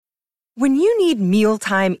When you need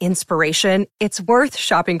mealtime inspiration, it's worth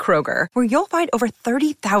shopping Kroger, where you'll find over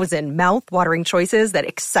 30,000 mouth-watering choices that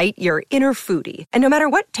excite your inner foodie. And no matter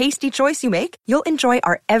what tasty choice you make, you'll enjoy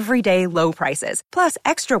our everyday low prices, plus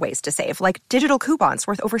extra ways to save, like digital coupons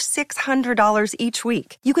worth over $600 each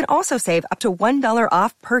week. You can also save up to $1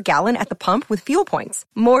 off per gallon at the pump with fuel points.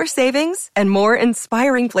 More savings and more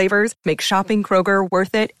inspiring flavors make shopping Kroger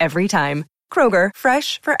worth it every time. Kroger,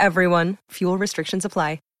 fresh for everyone. Fuel restrictions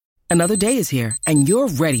apply. Another day is here, and you're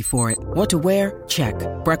ready for it. What to wear? Check.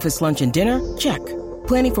 Breakfast, lunch, and dinner? Check.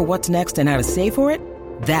 Planning for what's next and how to save for it?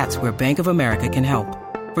 That's where Bank of America can help.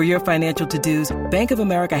 For your financial to-dos, Bank of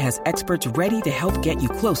America has experts ready to help get you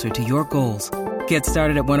closer to your goals. Get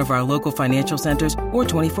started at one of our local financial centers or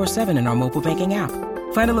 24/7 in our mobile banking app.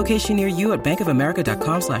 Find a location near you at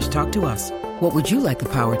bankofamerica.com/talktous. What would you like the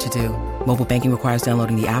power to do? Mobile banking requires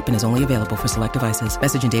downloading the app and is only available for select devices.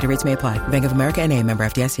 Message and data rates may apply. Bank of America N.A., member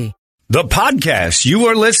FDIC. The podcast you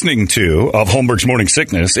are listening to of Holmberg's Morning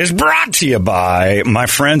Sickness is brought to you by my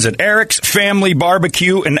friends at Eric's Family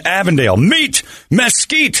Barbecue in Avondale. Meet,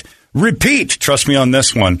 mesquite, repeat. Trust me on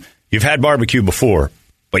this one. You've had barbecue before,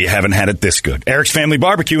 but you haven't had it this good. Eric's Family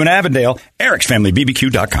Barbecue in Avondale,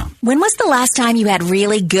 ericsfamilybbq.com. When was the last time you had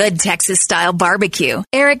really good Texas-style barbecue?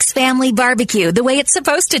 Eric's Family Barbecue, the way it's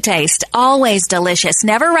supposed to taste. Always delicious,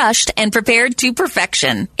 never rushed, and prepared to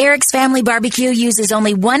perfection. Eric's Family Barbecue uses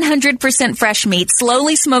only 100% fresh meat,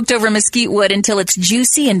 slowly smoked over mesquite wood until it's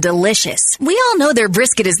juicy and delicious. We all know their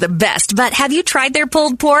brisket is the best, but have you tried their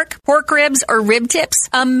pulled pork ribs, or rib tips?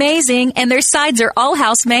 Amazing, and their sides are all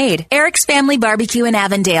house-made. Eric's Family Barbecue in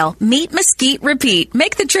Avondale. Meet, mesquite, repeat.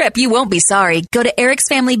 Make the trip. You won't be sorry. Go to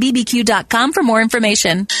ericsfamilybbq.com for more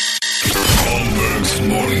information. Holmberg's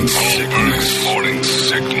Morning Sickness. Morning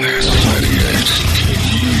Sickness.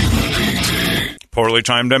 98 Poorly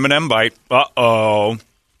timed M&M bite. Uh-oh.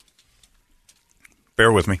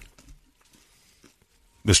 Bear with me.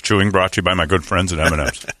 This chewing brought to you by my good friends at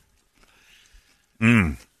M&M's.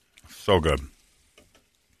 So good.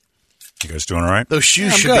 You guys doing all right? Those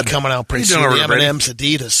shoes should be coming out pretty soon. The M&M's,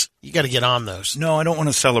 Adidas. You got to get on those. No, I don't want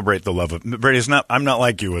to celebrate the love of Brady. I'm not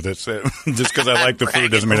like you with it. So just because I like the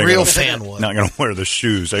food doesn't mean I'm not going to wear the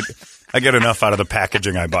shoes. I get enough out of the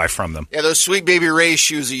packaging I buy from them. Yeah, those Sweet Baby Ray's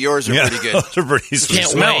shoes of yours are pretty good. Those are pretty sweet. They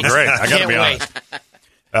smell great. I got to be honest.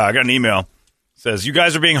 I got an email. It says, you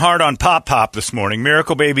guys are being hard on Pop Pop this morning.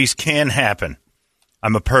 Miracle babies can happen.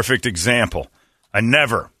 I'm a perfect example. I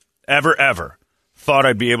never, ever thought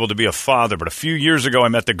I'd be able to be a father, but a few years ago I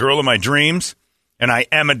met the girl of my dreams, and I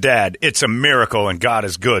am a dad. It's a miracle, and God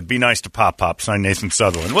is good. Be nice to Pop Pop. Signed, Nathan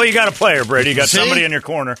Sutherland. Well, you got a player, Brady. You got somebody in your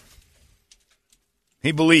corner.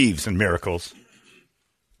 He believes in miracles.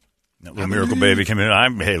 That little miracle baby came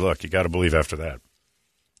in. Hey, look, you got to believe after that.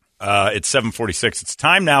 It's 7:46. It's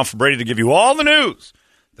time now for Brady to give you all the news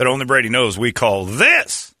that only Brady knows. We call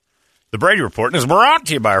this the Brady Report, and it's brought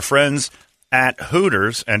to you by our friends at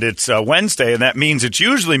Hooters, and it's Wednesday, and that means it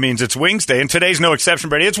usually means it's Wings Day, and today's no exception,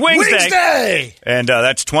 Brady. It's Wings Day! And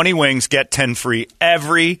that's 20 wings, get 10 free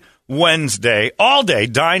every Wednesday, all day,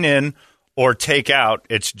 dine in or take out.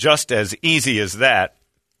 It's just as easy as that.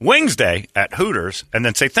 Wings Day at Hooters, and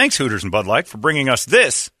then say thanks, Hooters and Bud Light, for bringing us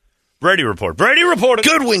this Brady Report. Brady Report.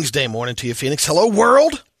 Good Wings Day morning to you, Phoenix. Hello,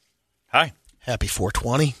 world. Hi. Happy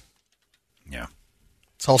 420. Yeah.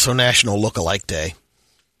 It's also National Look-alike Day.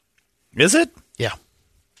 Is it? Yeah.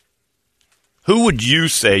 Who would you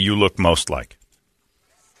say you look most like?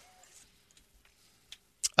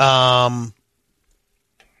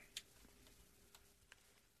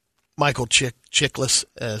 Michael Chiklis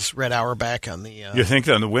as Red Auerbach on the. You think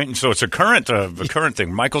on the win? So it's a current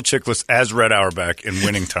thing. Michael Chiklis as Red Auerbach in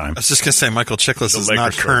Winning Time. I was just gonna say Michael Chiklis is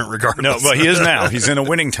not current, regardless. No, but he is now. He's in a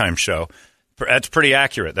Winning Time show. That's pretty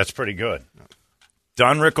accurate. That's pretty good.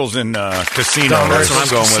 Don Rickles in Casino. That's what I'm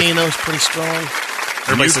going with. Casino's pretty strong.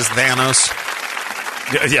 Everybody says Thanos.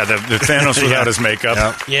 Yeah, the Thanos without his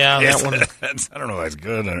makeup. Yeah, that one. I don't know if that's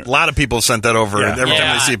good. A lot of people sent that over. Yeah. Every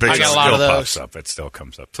time they see a picture, I got a lot of those. It still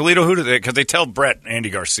comes up. Toledo, who did they? Because they tell Brett Andy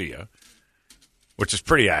Garcia, which is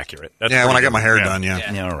pretty accurate. That's when I good. get my hair done,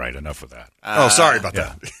 yeah. All right, enough with that. Sorry about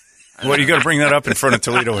that. Well, you got to bring that up in front of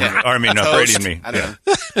Toledo. Brady and me. I know.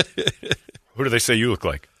 Who do they say you look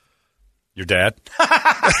like? Your dad?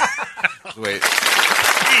 Wait.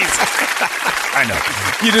 I know.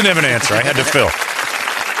 You didn't have an answer. I had to fill.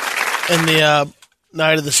 And the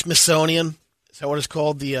Night of the Smithsonian, is that what it's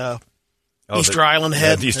called? The Easter Island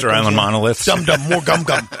head? The Easter Island monoliths. Dum-dum, more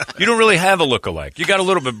gum-gum. You don't really have a look-alike. You got a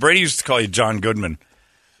little bit. Brady used to call you John Goodman.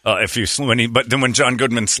 But then when John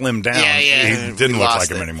Goodman slimmed down, he didn't look like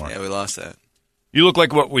him anymore. Yeah, we lost that. You look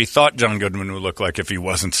like what we thought John Goodman would look like if he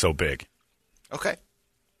wasn't so big. Okay.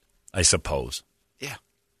 I suppose. Yeah.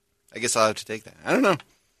 I guess I'll have to take that. I don't know.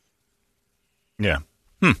 Yeah.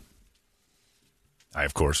 I,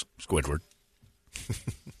 of course, Squidward.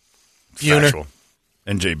 Buhner. Factual.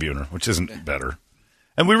 And Jay Buhner, which isn't better.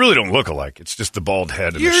 And we really don't look alike. It's just the bald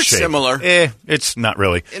head and You're the shape. similar. It's not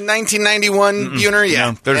really. In 1991, Buhner,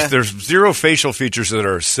 yeah. No, there's zero facial features that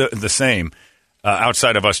are the same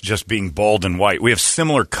outside of us just being bald and white. We have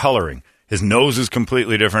similar coloring. His nose is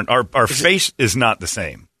completely different. Our face is not the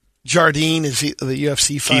same. Jardine is he the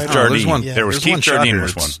UFC fighter? Keith Jardine. There's one. There was There's Keith one shot Jardine here.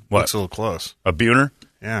 was one. It's- What? Looks a little close. A Buhner?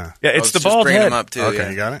 Yeah. Yeah, I it's was the just bald bringing head. him up, too. Okay, yeah.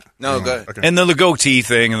 you got it? No, go ahead. Okay. And the goatee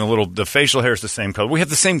thing and the facial hair is the same color. We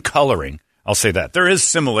have the same coloring. I'll say that. There is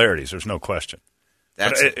similarities. There's no question.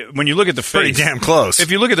 That's But when you look at the face, Pretty damn close.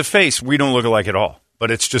 If you look at the face, we don't look alike at all.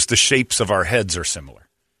 But it's just the shapes of our heads are similar.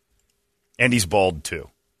 And he's bald too.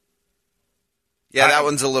 Yeah, that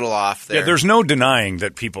one's a little off there. Yeah, there's no denying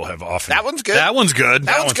that people have often. That one's good. That one's good.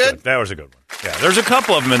 That one's good. That was a good one. Yeah, there's a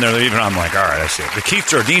couple of them in there that even I'm like, all right, I see it. The Keith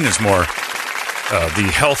Jardine is more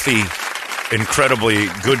the healthy, incredibly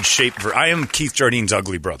good shape. I am Keith Jardine's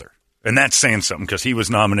ugly brother. And that's saying something because he was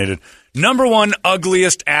nominated #1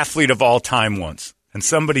 ugliest athlete of all time once. And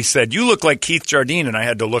somebody said, you look like Keith Jardine, and I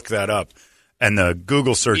had to look that up. And the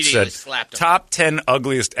Google search Immediately said, slapped him. top 10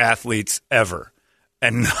 ugliest athletes ever.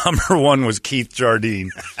 And #1 was Keith Jardine.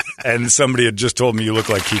 And somebody had just told me you look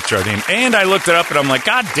like Keith Jardine. And I looked it up, and I'm like,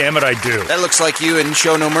 God damn it, I do. That looks like you in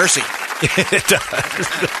Show No Mercy. It does.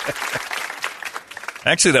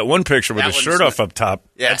 Actually, that one picture with That the one's shirt off up top,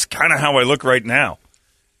 Yeah. that's kind of how I look right now.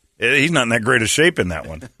 He's not in that great a shape in that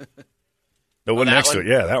one. The one that next to one? it,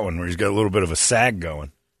 yeah, that one where he's got a little bit of a sag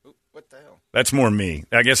going. What the hell? That's more me.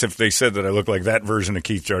 I guess if they said that I look like that version of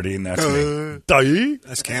Keith Jardine, that's me. Die?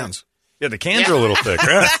 That's cans. Yeah, the cans are a little thick.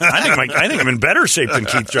 Yeah. I think I'm in better shape than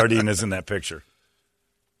Keith Jardine is in that picture.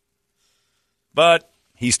 But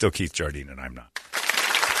he's still Keith Jardine, and I'm not.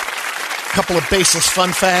 Couple of baseless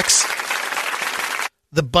fun facts.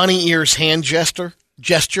 The bunny ears hand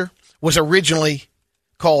gesture was originally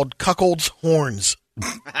called cuckold's horns.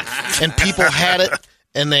 And people had it,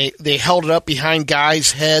 and they held it up behind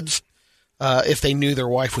guys' heads if they knew their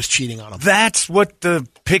wife was cheating on them. That's what the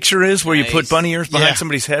picture is, where you put Nice. bunny ears behind Yeah.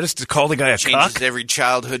 somebody's head, is to call the guy a Changes cuck? every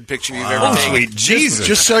childhood picture you've Oh, ever taken. sweet Jesus.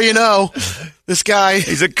 Just so you know, this guy...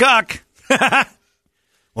 He's a cuck.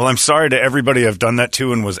 Well, I'm sorry to everybody I've done that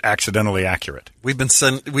to and was accidentally accurate. We've been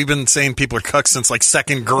saying people are cucks since like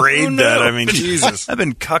second grade. Oh, no. Dad. I mean, Jesus. I've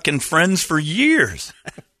been cucking friends for years.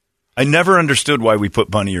 I never understood why we put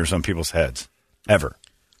bunny ears on people's heads. Ever.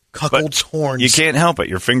 Cuckold's horns. You can't help it.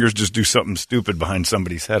 Your fingers just do something stupid behind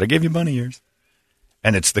somebody's head. I gave you bunny ears.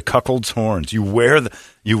 And it's the cuckold's horns. You wear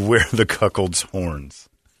the cuckold's horns.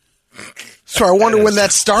 So I wonder when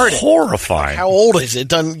that started. Horrifying. How old is it?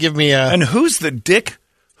 Doesn't give me a... And who's the dick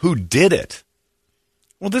who did it?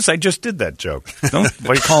 Well, I just did that joke. Why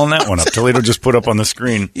are you calling that one up? Toledo just put up on the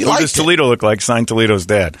screen. You Who liked does it. Toledo look like? Signed Toledo's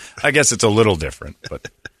dad. I guess it's a little different, but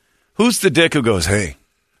who's the dick who goes, hey,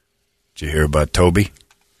 did you hear about Toby?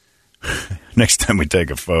 Next time we take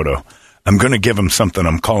a photo, I'm going to give him something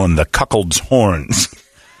I'm calling the cuckold's horns.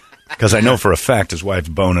 Because I know for a fact his wife's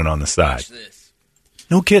boning on the side.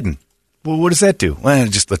 No kidding. Well, what does that do? Well,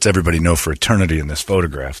 it just lets everybody know for eternity in this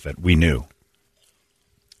photograph that we knew.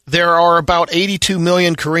 There are about 82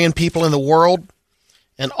 million Korean people in the world,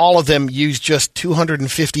 and all of them use just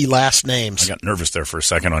 250 last names. I got nervous there for a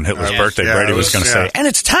second on Hitler's Yes. birthday. Yeah, Brady it was was- going to yeah. say, and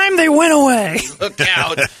it's time they went away. Look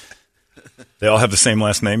out. They all have the same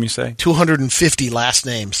last name, you say? 250 last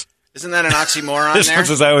names. Isn't that an oxymoron As there? much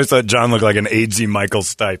as I always thought John looked like an AIDSy Michael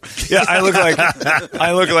Stipe. Yeah, I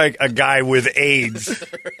look like a guy with AIDS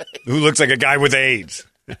who looks like a guy with AIDS.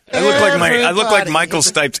 I look like Michael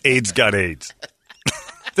Stipe's AIDS got AIDS.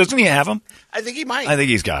 Doesn't he have him? I think he might. I think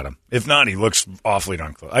he's got him. If not, he looks awfully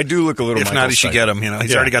darn close. I do look a little. If Michael not, he should Stipe. get him. You know,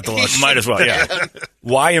 he's Yeah. already got the look. Might as well. Yeah.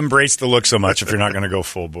 Why embrace the look so much if you're not going to go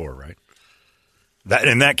full bore, right? That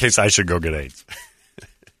in that case, I should go get AIDS.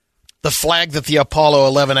 The flag that the Apollo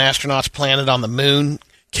 11 astronauts planted on the moon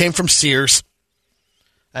came from Sears.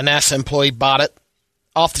 A NASA employee bought it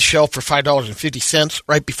off the shelf for $5.50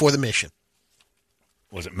 right before the mission.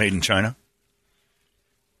 Was it made in China?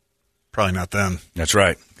 Probably not then. That's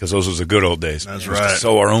right, because those was the good old days. That's We used to right.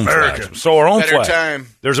 Sew our own America. flags. Sew our own Better flag. time.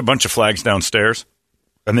 There's a bunch of flags downstairs,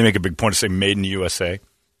 and they make a big point to say "Made in the USA,"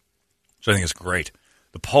 so I think it's great.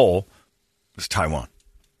 The pole is Taiwan.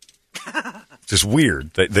 It's just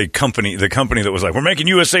weird. The company that was like, we're making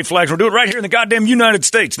USA flags. We'll do it right here in the goddamn United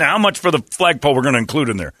States. Now, how much for the flagpole we're going to include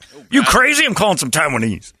in there? You crazy? I'm calling some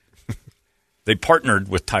Taiwanese. They partnered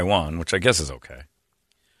with Taiwan, which I guess is okay.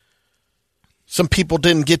 Some people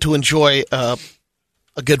didn't get to enjoy a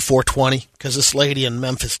good 420 because this lady in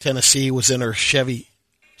Memphis, Tennessee was in her Chevy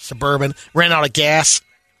Suburban, ran out of gas.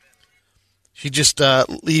 She just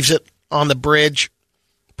leaves it on the bridge,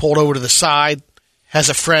 pulled over to the side, has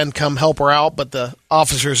a friend come help her out, but the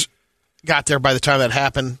officers got there by the time that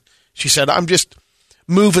happened. She said, I'm just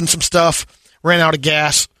moving some stuff, ran out of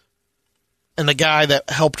gas. And the guy that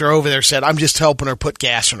helped her over there said, I'm just helping her put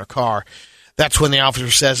gas in her car. That's when the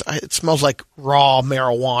officer says, it smells like raw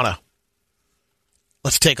marijuana.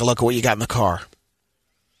 Let's take a look at what you got in the car.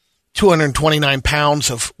 229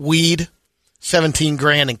 pounds of weed, 17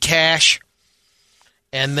 grand in cash.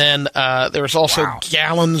 And then there was also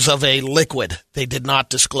gallons of a liquid. They did not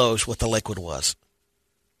disclose what the liquid was.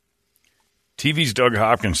 TV's Doug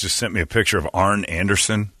Hopkins just sent me a picture of Arn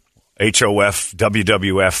Anderson, HOF,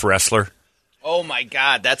 WWF wrestler. Oh, my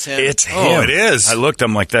God, that's him. It's him. Oh, it is. I looked,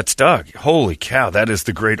 I'm like, that's Doug. Holy cow, that is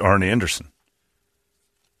the great Arn Anderson.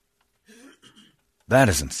 That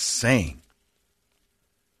is insane.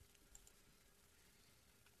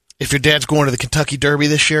 If your dad's going to the Kentucky Derby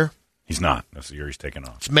this year, He's not. That's the year he's taking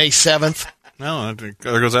off. it's May 7th. No, there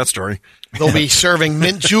goes that story. They'll be serving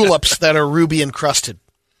mint juleps that are ruby encrusted.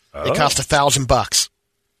 They cost $1,000.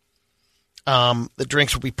 The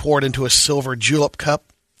drinks will be poured into a silver julep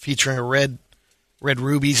cup featuring a red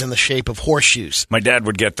rubies in the shape of horseshoes. My dad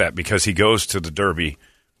would get that because he goes to the Derby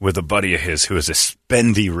with a buddy of his who is a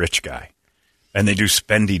spendy rich guy. And they do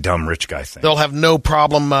spendy dumb rich guy things. They'll have no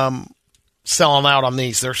problem selling out on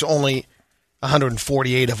these. There's only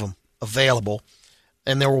 148 of them available.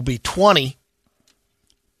 And there will be 20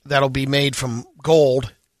 that'll be made from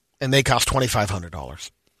gold, and they cost $2,500.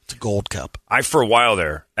 It's a gold cup. I, for a while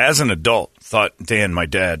there, as an adult, thought Dan, my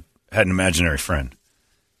dad, had an imaginary friend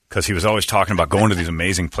because he was always talking about going to these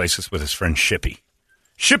amazing places with his friend Shippy.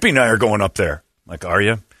 Shippy and I are going up there. I'm like, are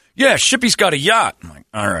you? Yeah, Shippy's got a yacht. I'm like,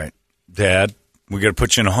 all right, Dad, we got to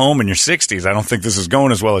put you in a home in your 60s. I don't think this is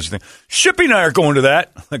going as well as you think. Shippy and I are going to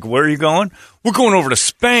that. I'm like, where are you going? We're going over to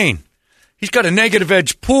Spain. He's got a negative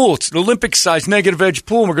edge pool. It's an Olympic-sized negative edge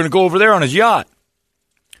pool, and we're going to go over there on his yacht.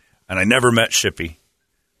 And I never met Shippy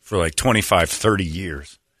for like 25, 30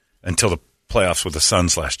 years until the playoffs with the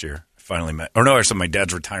Suns last year. I finally met. Or no, I was at my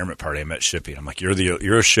dad's retirement party. I met Shippy. I'm like, you're a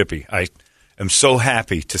Shippy. I am so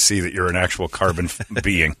happy to see that you're an actual carbon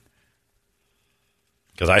being.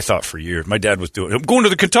 Because I thought for years, my dad was doing, I'm going to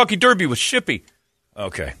the Kentucky Derby with Shippy.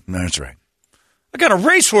 Okay, that's right. I got a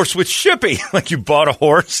racehorse with Shippy. Like, you bought a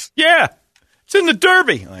horse? Yeah, it's in the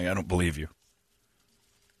Derby. Like, I don't believe you.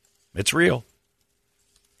 It's real.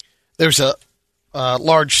 There's a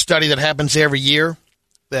large study that happens every year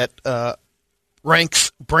that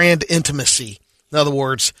ranks brand intimacy. In other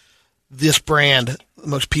words, this brand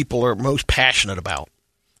most people are most passionate about.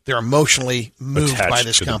 They're emotionally moved Attached by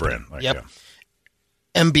this to company. The brand. Like, yep.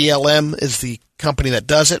 yeah. MBLM is the company that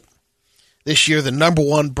does it. This year, the number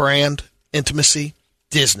one brand intimacy,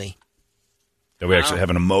 Disney. That we actually have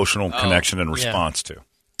an emotional connection and response to.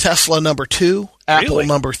 Tesla number 2, Apple Really?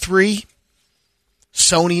 number 3,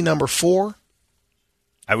 Sony number 4.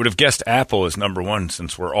 I would have guessed Apple is number one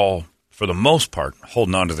since we're all, for the most part,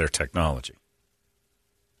 holding on to their technology.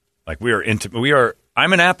 Like,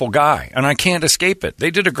 I'm an Apple guy, and I can't escape it.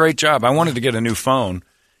 They did a great job. I wanted to get a new phone,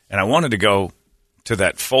 and I wanted to go to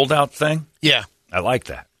that fold-out thing. Yeah. I like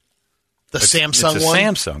that. The It's Samsung a one.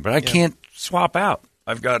 Samsung, but I can't swap out.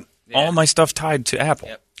 I've got all my stuff tied to Apple.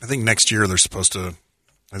 Yep. I think next year they're supposed to.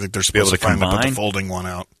 I think they're Be able supposed to to finally put combine? the folding one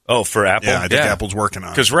out. Oh, for Apple? Yeah, I think Apple's working on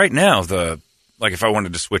it. Because right now, if I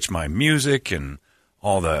wanted to switch my music and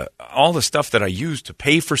all the stuff that I use to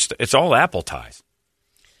pay for stuff, it's all Apple ties.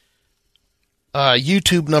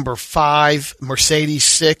 YouTube number 5, Mercedes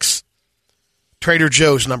 6, Trader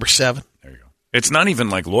Joe's number 7. There you go. It's not even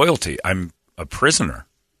like loyalty. I'm a prisoner.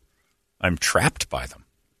 I'm trapped by them.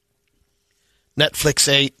 Netflix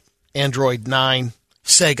 8, Android 9,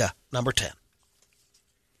 Sega number 10.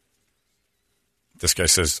 This guy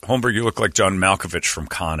says, Holmberg, you look like John Malkovich from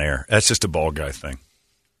Con Air. That's just a bald guy thing.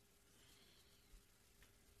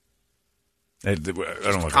 I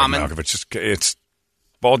don't look common. like Malkovich. It's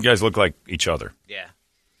bald guys look like each other. Yeah.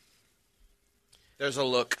 There's a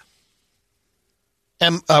look.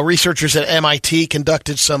 Researchers at MIT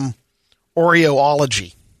conducted some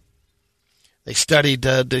Oreoology. They studied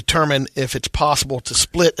to determine if it's possible to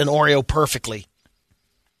split an Oreo perfectly.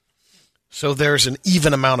 So there's an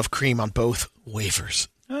even amount of cream on both wafers.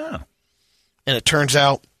 Oh. And it turns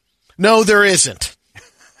out, no, there isn't.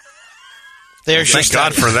 There's Thank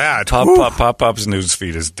God for that. Pop's news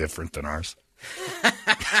feed is different than ours.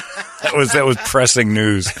 That was pressing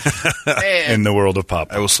news Man. in the world of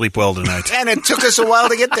pop. I will sleep well tonight. And it took us a while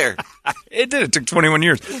to get there. It did. It took 21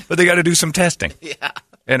 years, but they got to do some testing. Yeah.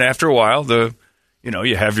 And after a while,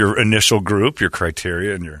 you have your initial group, your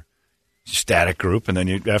criteria, and your static group, and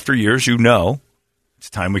then after years, it's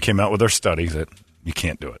time we came out with our study that you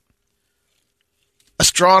can't do it.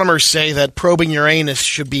 Astronomers say that probing Uranus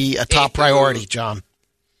should be a top priority, John.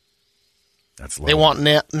 That's low. They want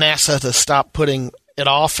NASA to stop putting it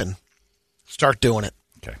off and start doing it.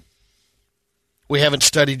 Okay. We haven't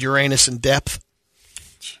studied Uranus in depth.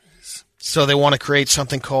 Jeez. So they want to create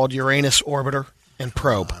something called Uranus Orbiter and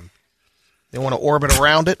Probe. They want to orbit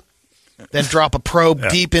around it, then drop a probe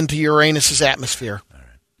deep into Uranus's atmosphere. All right.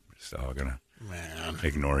 We're just all going to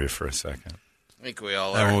ignore you for a second. I think we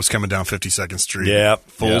all That are. one was coming down 52nd Street. Yeah.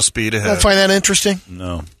 Full speed ahead. Don't find that interesting?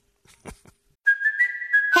 No.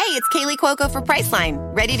 Hey, it's Kaylee Cuoco for Priceline.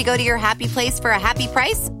 Ready to go to your happy place for a happy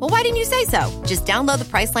price? Well, why didn't you say so? Just download the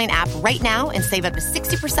Priceline app right now and save up to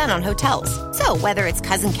 60% on hotels. So whether it's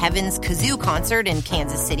Cousin Kevin's Kazoo Concert in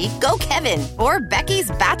Kansas City, go Kevin, or Becky's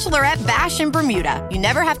Bachelorette Bash in Bermuda, you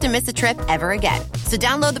never have to miss a trip ever again. So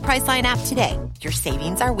download the Priceline app today. Your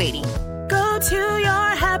savings are waiting. Go to your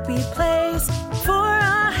happy place for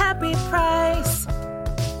a happy price.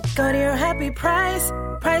 Go to your happy price,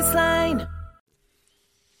 Priceline.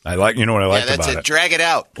 You know what I liked that's about it. Drag it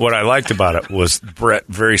out. What I liked about it was Brett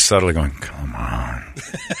very subtly going, "Come on,"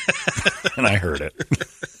 and I heard it.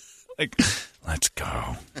 Like, let's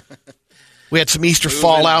go. We had some Easter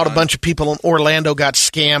fallout. A bunch of people in Orlando got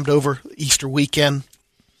scammed over Easter weekend.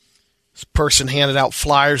 This person handed out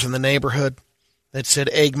flyers in the neighborhood that said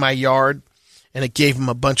 "Egg my yard," and it gave them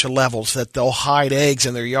a bunch of levels that they'll hide eggs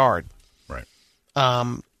in their yard. Right.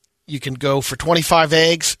 You can go for 25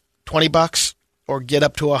 eggs, $20, or get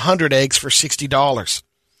up to 100 eggs for $60.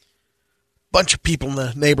 Bunch of people in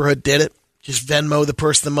the neighborhood did it. Just Venmo the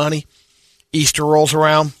person the money. Easter rolls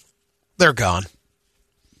around, they're gone.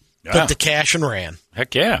 Yeah. Took the cash and ran.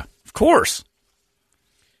 Heck yeah, of course.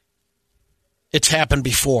 It's happened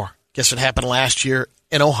before. Guess it happened last year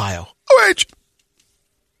in Ohio.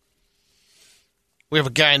 We have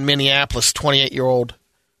a guy in Minneapolis, 28-year-old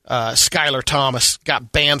Skylar Thomas,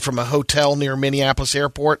 got banned from a hotel near Minneapolis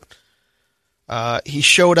Airport. He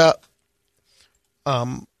showed up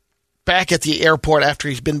back at the airport after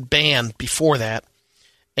he's been banned before that,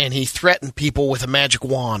 and he threatened people with a magic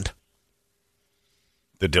wand.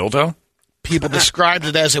 The dildo? People described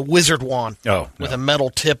it as a wizard wand with a metal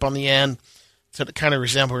tip on the end. So it kind of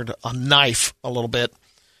resembled a knife a little bit.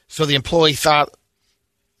 So the employee thought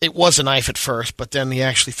it was a knife at first, but then he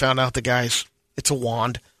actually found out it's a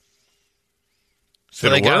wand. So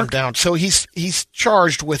they got him down. So he's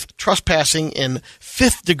charged with trespassing in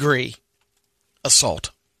 5th degree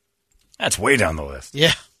assault. That's way down the list.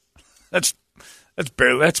 Yeah. That's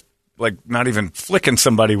like not even flicking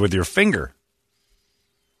somebody with your finger.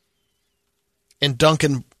 In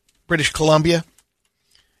Duncan, British Columbia,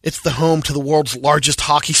 it's the home to the world's largest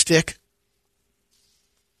hockey stick.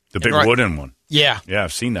 The big wooden one. Yeah. Yeah,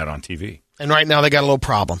 I've seen that on TV. And right now they got a little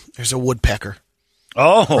problem. There's a woodpecker.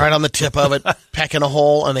 Oh. Right on the tip of it, pecking a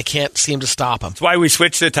hole, and they can't seem to stop him. That's why we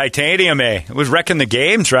switched to titanium, eh? It was wrecking the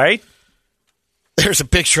games, right? There's a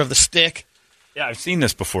picture of the stick. Yeah, I've seen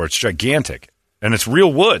this before. It's gigantic. And it's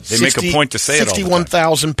real wood. They make a point to say it all the time.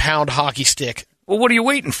 61,000-pound hockey stick. Well, what are you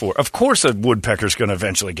waiting for? Of course a woodpecker's going to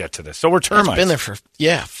eventually get to this. So we're termites. It's been there for,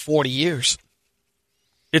 40 years.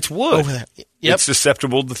 It's wood. Over there. Yep. It's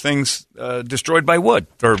susceptible to things destroyed by wood,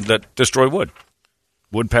 or that destroy wood.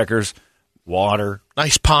 Woodpeckers, water.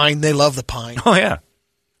 Nice pine. They love the pine. Oh, yeah.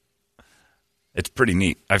 It's pretty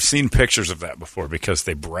neat. I've seen pictures of that before because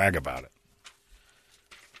they brag about it.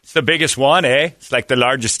 It's the biggest one, eh? It's like the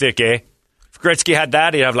largest stick, eh? If Gretzky had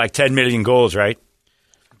that, he'd have like 10 million goals, right?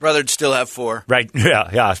 Brother'd still have 4. Right,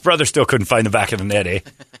 yeah. His brother still couldn't find the back of the net, eh?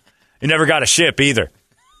 He never got a ship either.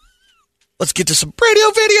 Let's get to some radio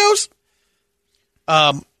videos.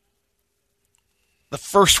 The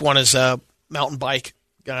first one is a mountain bike.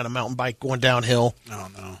 Guy on a mountain bike going downhill. Oh,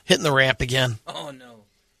 no. Hitting the ramp again. Oh, no.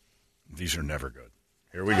 These are never good.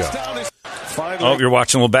 Here we go. Oh, you're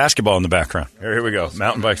watching a little basketball in the background. Here we go.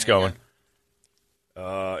 Mountain bike's going.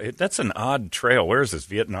 That's an odd trail. Where is this?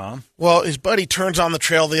 Vietnam? Well, his buddy turns on the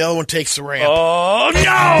trail. The other one takes the ramp. Oh, no!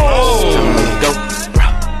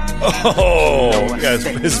 Oh, yeah,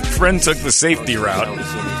 his friend took the safety route.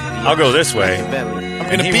 I'll go this way. I'm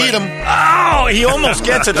going to beat him. Oh, he almost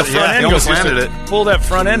gets at the front end. He almost landed it. Pull that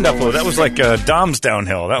front end up. That was like Dom's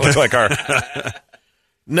downhill. That was like our...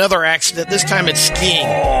 Another accident. This time it's skiing.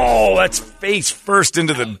 Oh, that's face first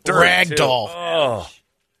into the dirt. Ragdoll. Oh.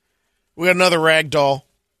 We got another ragdoll.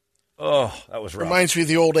 Oh, that was rough. Reminds me of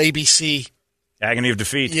the old ABC. Agony of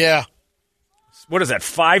defeat. Yeah. What is that,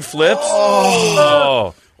 5 flips?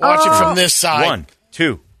 Oh. Watch it from this side. 1,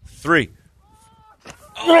 2, 3.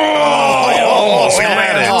 Oh,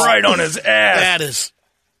 landed right on his ass.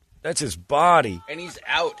 That's his body. And he's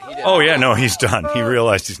out. He's done. He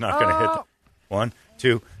realized he's not going to hit that. 1,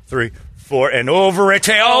 2, 3, 4, and over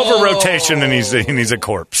rotation, and he's a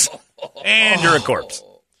corpse. And you're a corpse.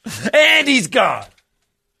 And he's gone.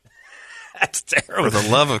 That's terrible. For the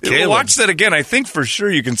love of Caleb. Watch that again. I think for sure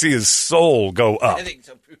you can see his soul go up. I think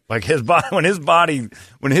so. Like his body,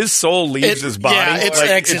 when his soul leaves his body,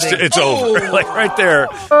 it's over. Like right there.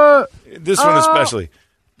 This one especially.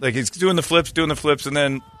 Like he's doing the flips, and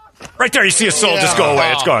then right there you see his soul just go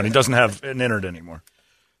away. It's gone. He doesn't have an innard anymore.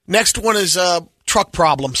 Next one is truck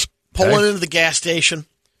problems. Pulling into the gas station.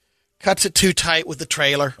 Cuts it too tight with the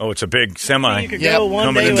trailer. Oh, it's a big semi. You could go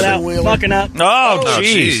one day without fucking up. Oh,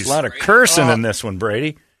 jeez. A lot of cursing in this one,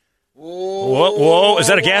 Brady. Whoa. Is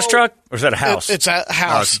that a gas truck? Or is that a house? It's a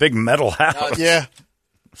house. A big metal house. Yeah.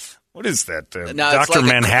 What is that? No, Dr.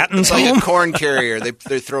 Manhattan's home? home? Like a corn carrier. They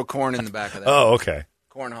throw corn in the back of that. Oh, okay.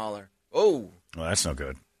 Corn hauler. Oh. Well, that's no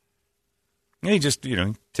good. Yeah, he just,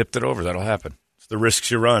 tipped it over. That'll happen. It's the risks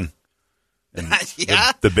you run.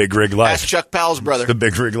 Yeah. The big rig life. That's Chuck Powell's brother. It's the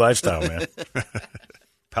big rig lifestyle, man.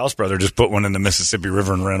 Powell's brother just put one in the Mississippi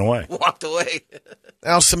River and ran away. Walked away.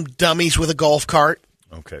 Now some dummies with a golf cart.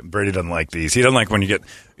 Okay, Brady doesn't like these. He doesn't like when you get...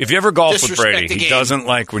 If you ever golf with Brady, he game. doesn't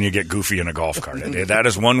like when you get goofy in a golf cart. That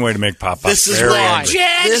is one way to make Pop This is very why. angry.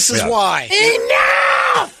 This is why.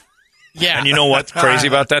 Enough! Yeah. And you know what's crazy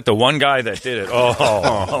about that? The one guy that did it,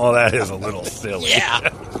 that is a little silly. Yeah.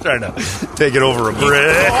 Trying to take it over a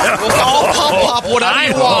bridge. Pop, whatever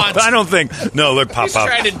you want. I don't think... No, look, Pop.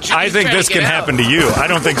 I think this can happen to you. I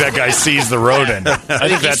don't think that guy sees the road end. I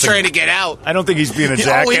think he's trying to get out. I don't think he's being a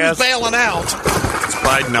jackass. Oh, he was bailing out. It's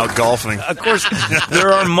Biden out golfing. Of course,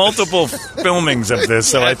 there are multiple filmings of this,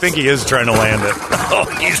 so I think he is trying to land it. Oh,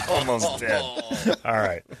 he's almost dead. All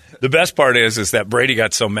right. The best part is that Brady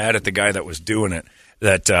got so mad at the guy that was doing it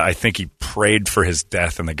that I think he prayed for his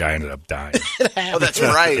death, and the guy ended up dying. Oh, that's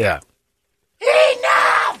right. Yeah.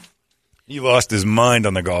 Enough! He lost his mind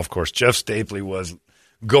on the golf course. Jeff Stapley was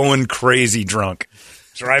going crazy drunk,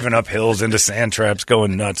 driving up hills into sand traps,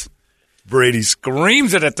 going nuts. Brady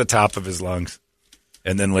screams it at the top of his lungs,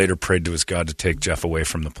 and then later prayed to his God to take Jeff away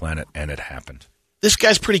from the planet, and it happened. This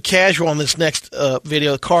guy's pretty casual in this next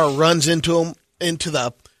video. The car runs into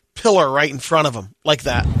the pillar right in front of him, like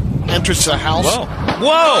that. Entrance to the house.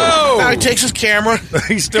 Whoa! Now he takes his camera.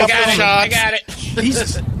 He's still filming. I got it.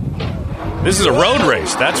 This is a road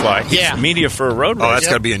race. That's why. Yeah. He's media for a road race. Oh, that's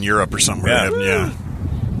got to be in Europe or somewhere. Yeah.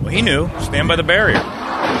 Well, he knew. Stand by the barrier.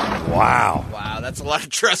 Wow. Wow, that's a lot of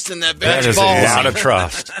trust in that That bench. is a lot of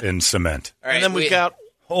trust in cement. All right, And then we've got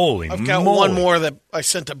I've got one more that I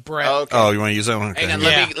sent to Brett. Okay. Oh, you want to use that one? Okay. Hang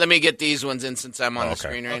on, let me get these ones in since I'm on the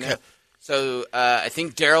screen right now. So I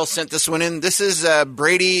think Daryl sent this one in. This is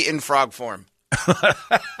Brady in frog form.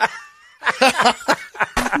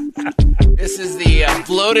 This is the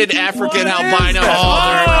bloated African albino.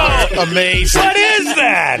 Oh, they're amazing. What is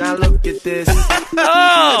that? Now look at this.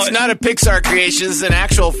 Oh, It's not a Pixar creation. It's an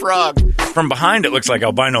actual frog. from behind it looks like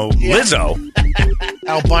albino Lizzo,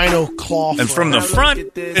 Albino claw. and from the front,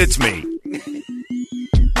 it's me.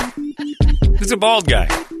 It's a bald guy.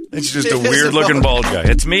 It's just It a is a weird-looking bald guy.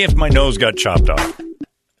 It's me if my nose got chopped off,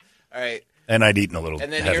 All right. and I'd eaten a little.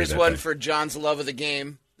 And then heavy here's that one day. for John's love of the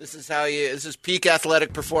game. This is peak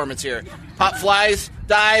athletic performance here. Pop flies,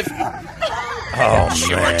 dive. Oh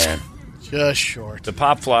man. Just short. The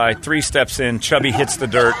pop fly, 3 steps in, Chubby hits the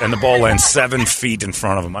dirt, and the ball lands 7 feet in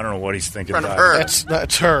front of him. I don't know what he's thinking. In front of diving. her.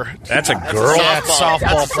 That's her. That's a girl. Yeah, it's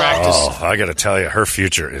softball practice. Oh, I got to tell you, her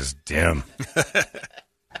future is dim.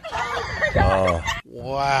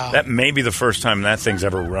 Wow. That may be the first time that thing's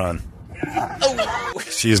ever run.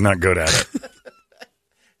 She is not good at it.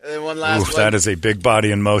 And then one last one. That is a big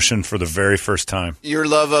body in motion for the very first time. Your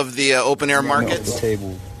love of the open air markets.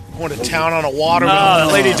 Going to town on a watermelon. Oh,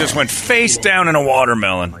 the lady just went face down in a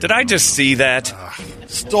watermelon. Did I just see that?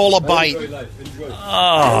 Stole a bite.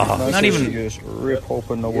 Oh, not even. Just rip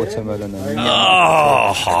open the watermelon.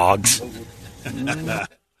 Oh, hogs.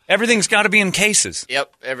 Everything's got to be in cases.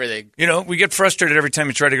 Yep, everything. You know, we get frustrated every time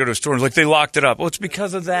you try to go to a store. Like, they locked it up. Well, it's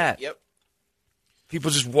because of that. Yep.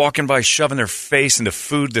 People just walking by, shoving their face into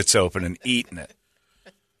food that's open and eating it.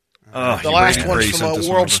 Oh, The last one's from a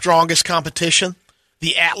World's Strongest Competition.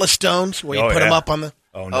 The Atlas Stones, where you put them up on the...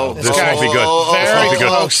 Oh, no. This This guy- won't be good. This Very won't be good.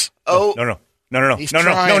 close. Oh. No. He's No.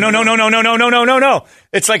 trying.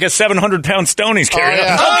 It's like a 700-pound stone he's carrying.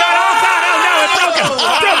 yeah. Oh, God. Oh, no. It's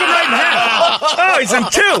Broken right in half. Oh, he's in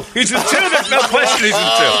two. He's in two. There's no question he's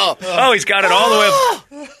in two. Oh, he's got it all the way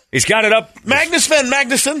up. He's got it up.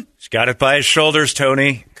 Magnuson. He's got it by his shoulders,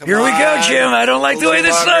 Tony. Here we go, Jim. I don't like the way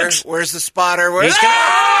this looks. Where's the spotter? Oh, God,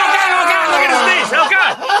 look at his knees. Oh,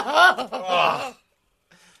 God.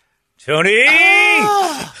 Tony.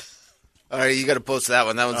 All right, you got to post that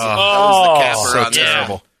one. That was the capper so on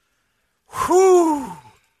terrible. Whew.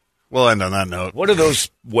 We'll end on that note. What do those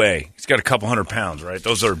weigh? He's got a couple 100 pounds, right?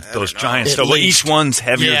 Those are those giants. So each one's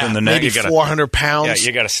heavier than the next. Maybe 400 pounds. Yeah,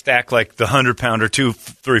 you got to stack like the 100-pounder, 2,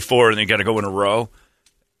 3, 4, and then you got to go in a row.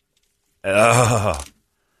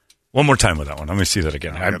 One more time with that one. Let me see that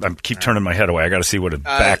again. I keep turning my head away. I got to see what a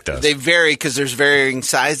back does. They vary because there's varying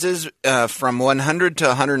sizes from 100 to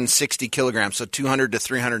 160 kilograms, so 200 to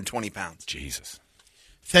 320 pounds. Jesus.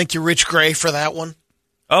 Thank you, Rich Gray, for that one.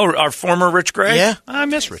 Oh, our former Rich Gray? Yeah. I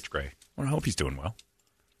miss Rich Gray. I hope he's doing well.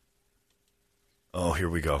 Oh, here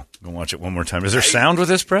we go. We'll watch it one more time. Is there sound with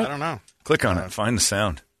this, Brett? I don't know. Click on it. Find the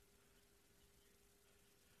sound.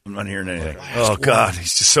 I'm not hearing anything. Oh, God.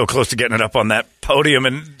 He's just so close to getting it up on that podium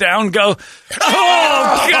and down go.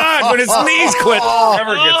 Oh, God. When his knees quit, it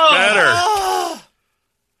never gets better.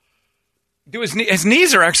 Dude, his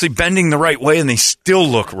knees are actually bending the right way, and they still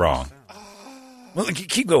look wrong. Well,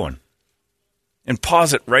 keep going. And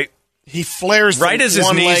pause it right. He flares right as his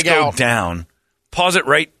one knees leg go out. down. Pause it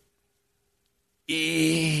right.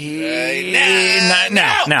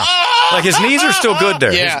 Now. Like his knees are still good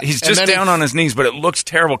there. Yeah. He's just down on his knees, but it looks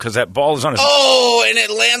terrible because that ball is on his. Oh, and it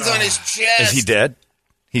lands on his chest. Is he dead?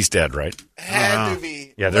 He's dead, right? Had to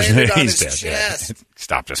be. Yeah, he's dead. Yeah.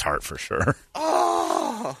 Stopped his heart for sure.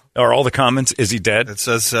 Oh. Are all the comments? Is he dead? It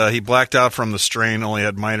says he blacked out from the strain. Only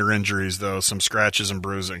had minor injuries though, some scratches and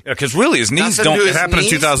bruising. Yeah, because really his knees Nothing don't. to It happened in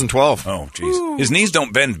 2012. Oh, jeez. His knees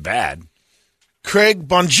don't bend bad. Craig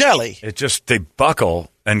Bongelli. It just they buckle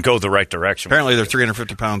and go the right direction. Apparently, they're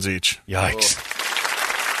 350 pounds each. Yikes!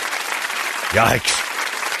 Yikes!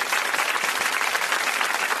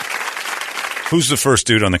 Who's the first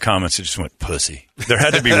dude on the comments that just went pussy? There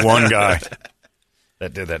had to be one guy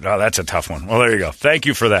that did that. Oh, that's a tough one. Well, there you go. Thank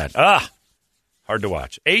you for that. Hard to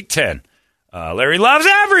watch. 8:10. Larry loves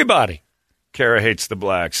everybody. Kara hates the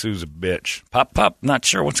blacks. Who's a bitch? Pop. Not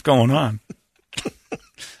sure what's going on.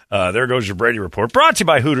 There goes your Brady Report. Brought to you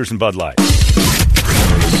by Hooters and Bud Light.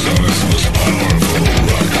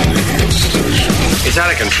 It's out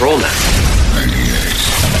of control now.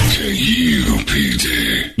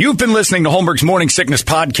 You've been listening to Holmberg's Morning Sickness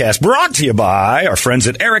Podcast, brought to you by our friends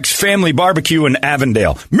at Eric's Family Barbecue in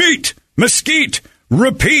Avondale. Meet, mesquite,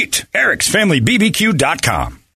 repeat. Eric'sFamilyBBQ.com.